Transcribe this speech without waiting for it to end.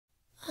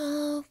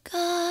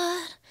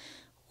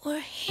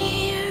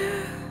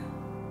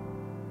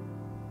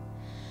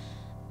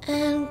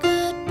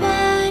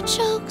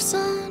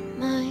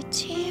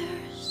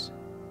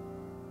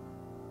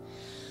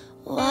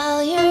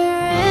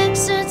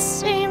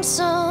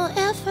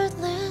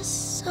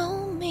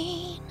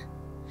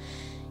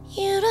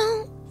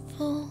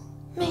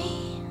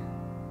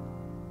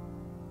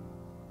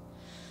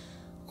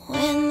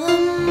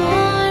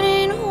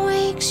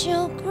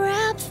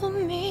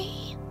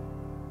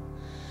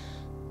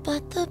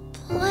but the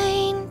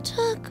plane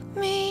took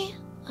me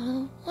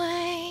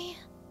away.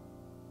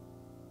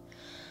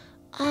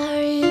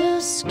 Are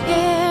you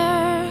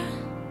scared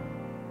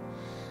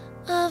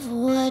of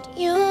what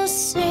you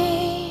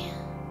see?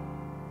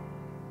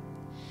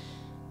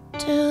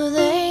 Do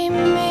they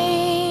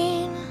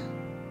mean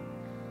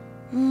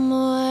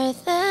more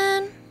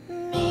than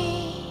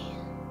me?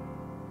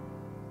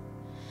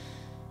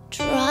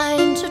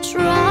 Trying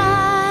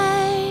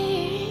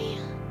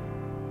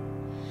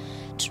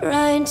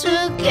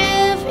to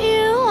give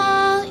you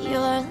all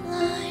your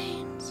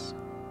lines,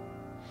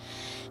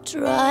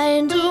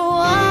 trying to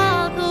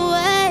walk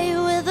away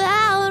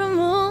without a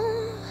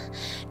move,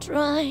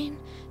 trying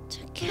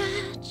to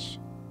catch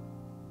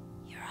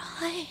your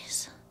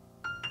eyes.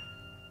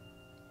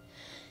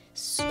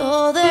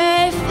 So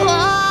they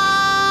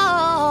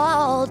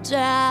fall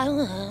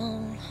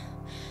down,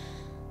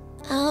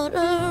 out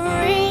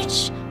of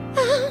reach,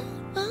 out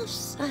of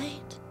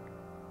sight.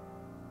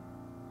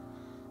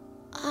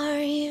 Are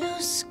you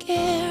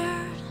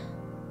scared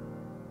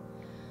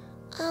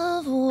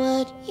of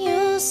what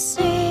you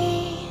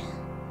see?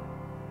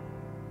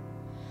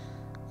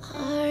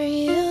 Are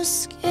you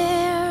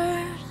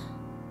scared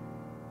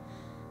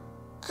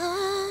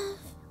of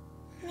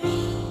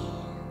me?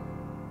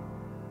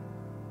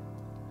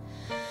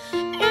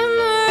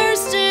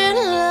 Immersed in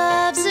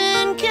love's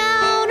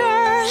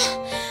encounter,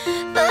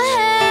 the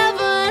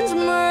heavens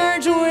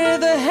merge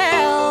with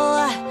hell.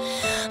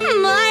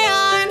 My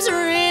arms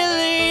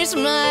release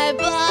my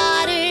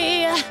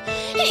body,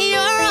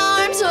 your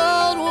arms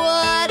hold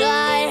what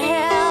I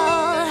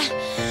held.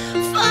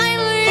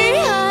 Finally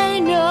I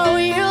know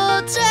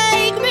you'll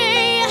take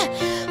me,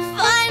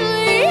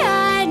 finally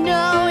I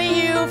know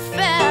you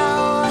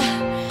fell.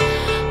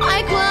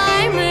 I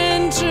climb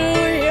into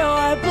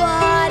your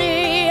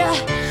body,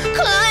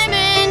 climb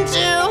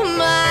into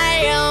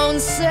my own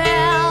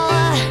cell.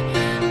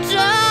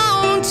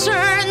 Don't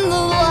turn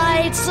the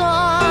lights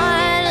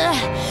on,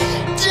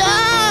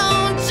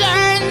 don't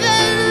turn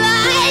the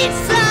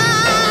lights on.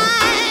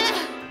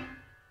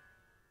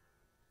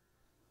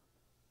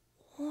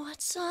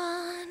 What's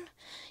on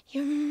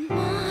your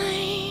mind?